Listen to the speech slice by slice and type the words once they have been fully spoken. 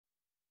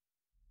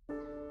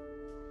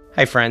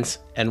Hi friends,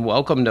 and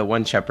welcome to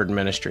One Shepherd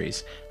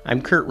Ministries.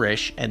 I'm Kurt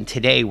Risch, and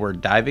today we're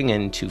diving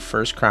into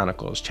 1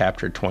 Chronicles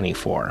chapter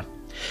 24.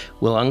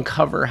 We'll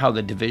uncover how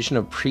the division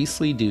of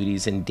priestly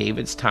duties in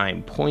David's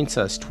time points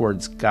us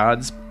towards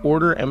God's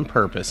order and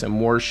purpose in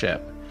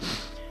worship.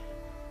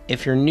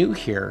 If you're new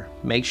here,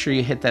 make sure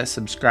you hit that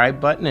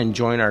subscribe button and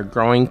join our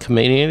growing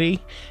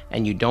community,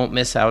 and you don't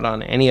miss out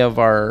on any of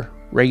our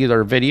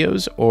regular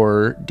videos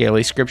or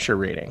daily scripture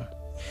reading.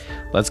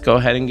 Let's go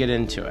ahead and get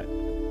into it.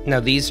 Now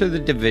these are the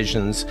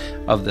divisions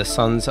of the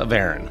sons of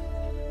Aaron.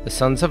 The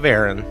sons of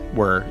Aaron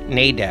were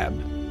Nadab,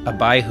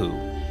 Abihu,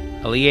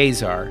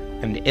 Eleazar,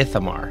 and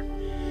Ithamar.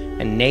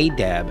 And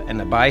Nadab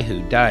and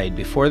Abihu died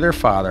before their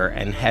father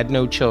and had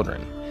no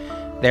children.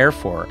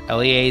 Therefore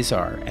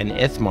Eleazar and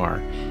Ithamar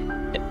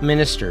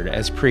ministered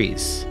as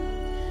priests.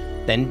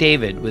 Then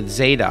David with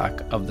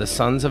Zadok of the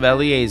sons of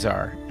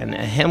Eleazar and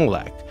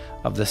Ahimelech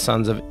of the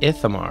sons of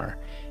Ithamar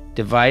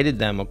divided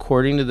them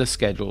according to the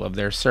schedule of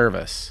their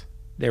service.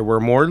 There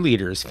were more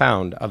leaders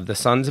found of the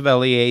sons of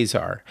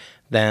Eleazar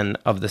than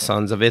of the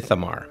sons of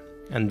Ithamar,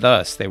 and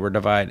thus they were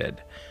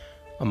divided.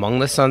 Among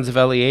the sons of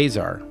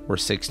Eleazar were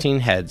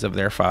 16 heads of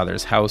their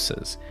fathers'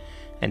 houses,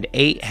 and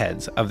 8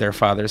 heads of their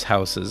fathers'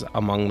 houses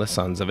among the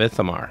sons of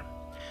Ithamar.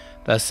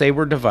 Thus they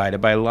were divided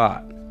by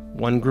lot,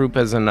 one group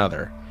as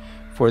another,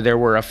 for there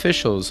were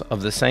officials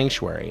of the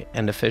sanctuary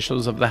and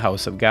officials of the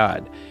house of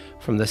God,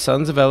 from the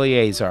sons of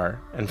Eleazar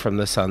and from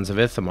the sons of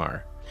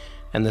Ithamar.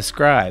 And the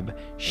scribe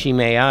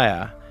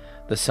Shemaiah,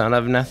 the son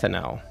of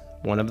Nethanel,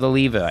 one of the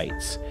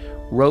Levites,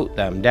 wrote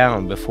them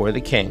down before the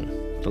king.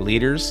 The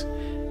leaders,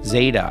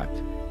 Zadok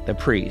the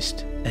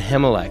priest,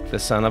 Ahimelech the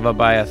son of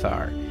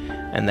Abiathar,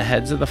 and the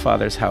heads of the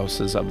fathers'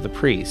 houses of the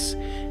priests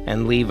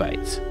and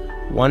Levites,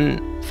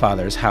 one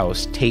father's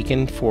house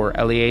taken for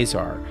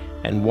Eleazar,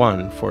 and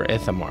one for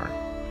Ithamar.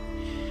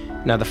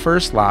 Now the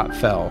first lot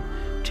fell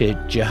to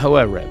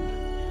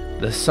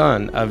Jehoiarib, the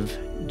son of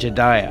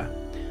Jediah,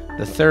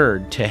 the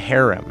third to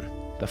Harim,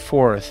 the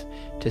fourth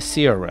to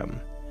Seorim,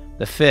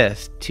 the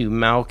fifth to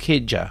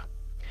Malchijah,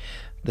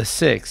 the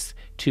sixth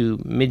to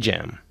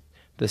Mijam,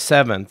 the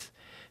seventh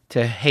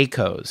to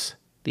Hakkoz,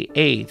 the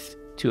eighth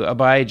to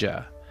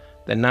Abijah,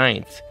 the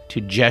ninth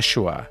to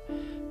Jeshua,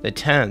 the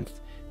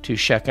 10th to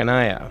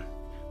Shechaniah,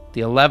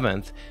 the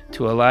 11th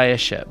to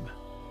Eliashib,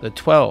 the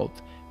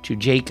 12th to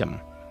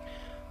Jachim,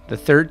 the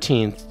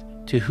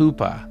 13th to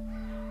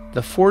Huppah,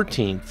 the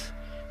 14th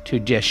to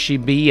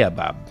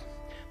Jeshebeabab,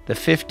 the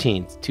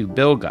 15th to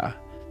Bilgah,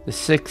 the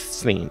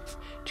 16th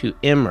to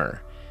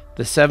Immer,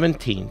 the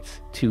 17th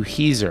to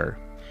Hezer,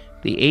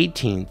 the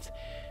 18th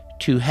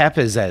to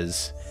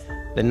Hapizez,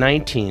 the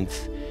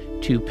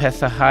 19th to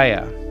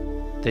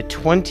Pethahiah, the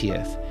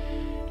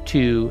 20th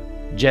to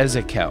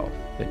Jezekel,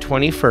 the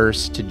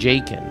 21st to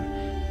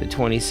Jachin, the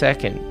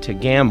 22nd to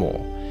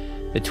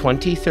Gamul, the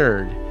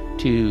 23rd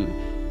to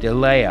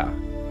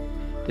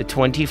Delaiah, the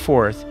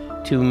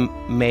 24th to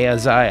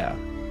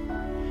Maaziah.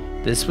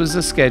 This was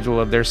the schedule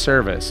of their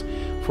service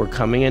for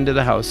coming into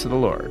the house of the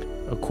Lord,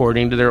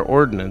 according to their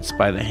ordinance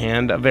by the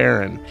hand of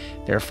Aaron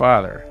their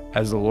father,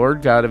 as the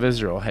Lord God of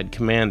Israel had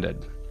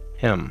commanded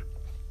him.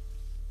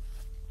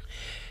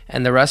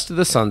 And the rest of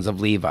the sons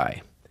of Levi.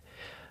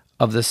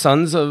 Of the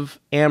sons of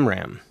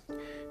Amram,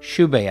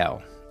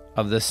 Shubael.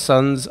 Of the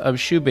sons of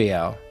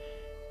Shubael,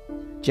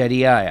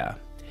 Jediaiah.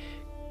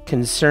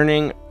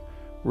 Concerning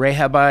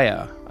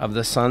Rehabiah, of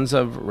the sons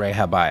of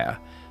Rehabiah,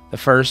 the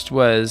first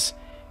was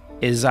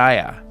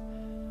Isaiah.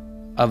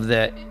 Of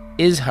the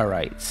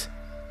Izharites,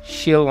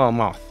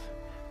 Shelomoth.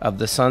 Of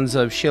the sons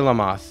of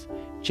Shelomoth,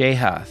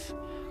 Jahath.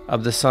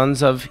 Of the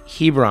sons of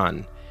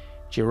Hebron,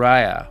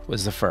 Jeriah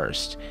was the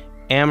first,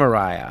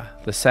 Amariah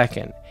the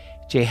second,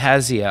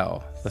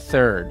 Jahaziel the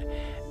third,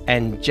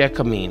 and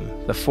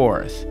Jechamim the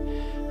fourth.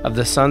 Of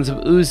the sons of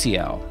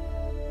Uzziel,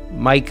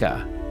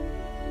 Micah.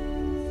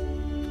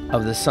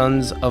 Of the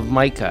sons of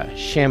Micah,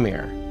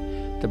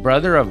 Shamir. The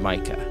brother of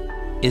Micah,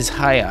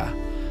 Ishiah.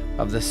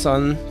 Of the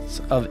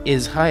sons of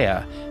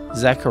Ishiah,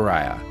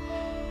 Zechariah.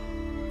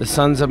 The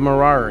sons of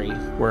Merari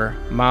were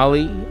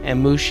Mali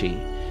and Mushi.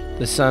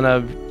 The son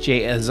of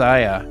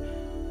Jaaziah,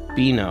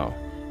 Beno.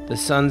 The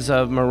sons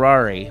of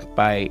Merari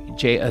by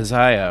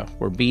Jaaziah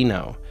were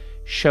Beno,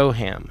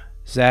 Shoham,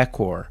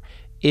 Zachor,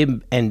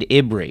 and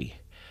Ibri.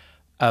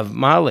 Of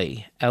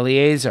Mali,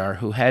 Eleazar,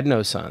 who had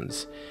no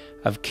sons.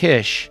 Of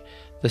Kish,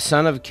 the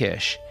son of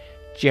Kish,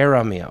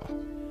 Jerahmeel.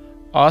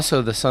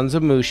 Also the sons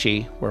of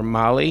Mushi were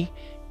Mali,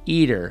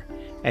 Eder,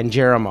 and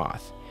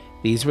Jeremoth.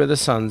 These were the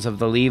sons of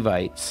the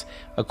Levites,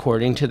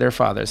 according to their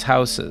fathers'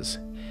 houses.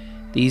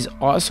 These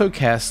also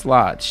cast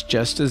lots,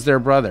 just as their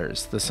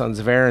brothers, the sons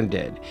of Aaron,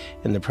 did,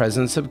 in the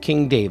presence of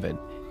King David,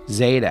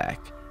 Zadok,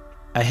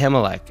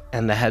 Ahimelech,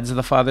 and the heads of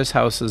the fathers'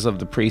 houses of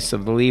the priests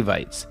of the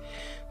Levites.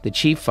 The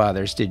chief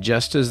fathers did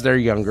just as their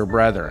younger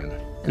brethren.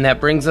 And that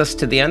brings us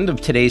to the end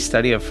of today's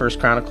study of 1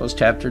 Chronicles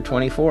chapter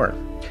 24.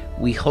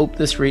 We hope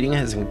this reading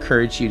has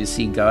encouraged you to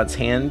see God's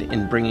hand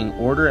in bringing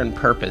order and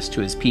purpose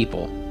to his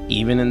people,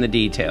 even in the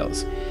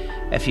details.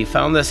 If you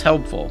found this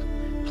helpful,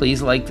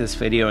 Please like this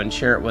video and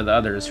share it with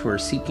others who are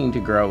seeking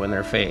to grow in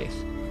their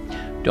faith.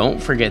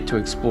 Don't forget to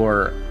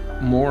explore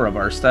more of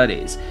our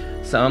studies.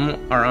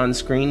 Some are on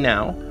screen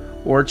now,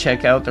 or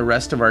check out the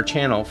rest of our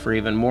channel for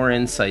even more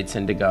insights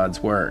into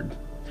God's Word.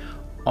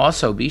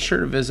 Also, be sure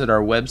to visit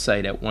our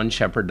website at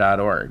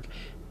oneshepherd.org.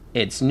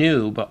 It's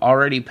new, but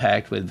already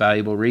packed with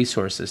valuable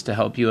resources to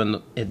help you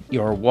in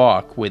your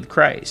walk with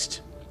Christ.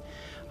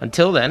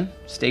 Until then,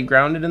 stay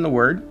grounded in the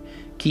Word,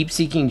 keep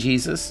seeking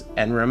Jesus,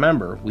 and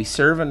remember, we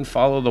serve and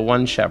follow the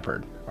one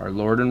Shepherd, our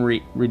Lord and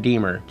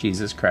Redeemer,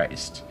 Jesus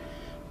Christ.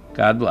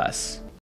 God bless.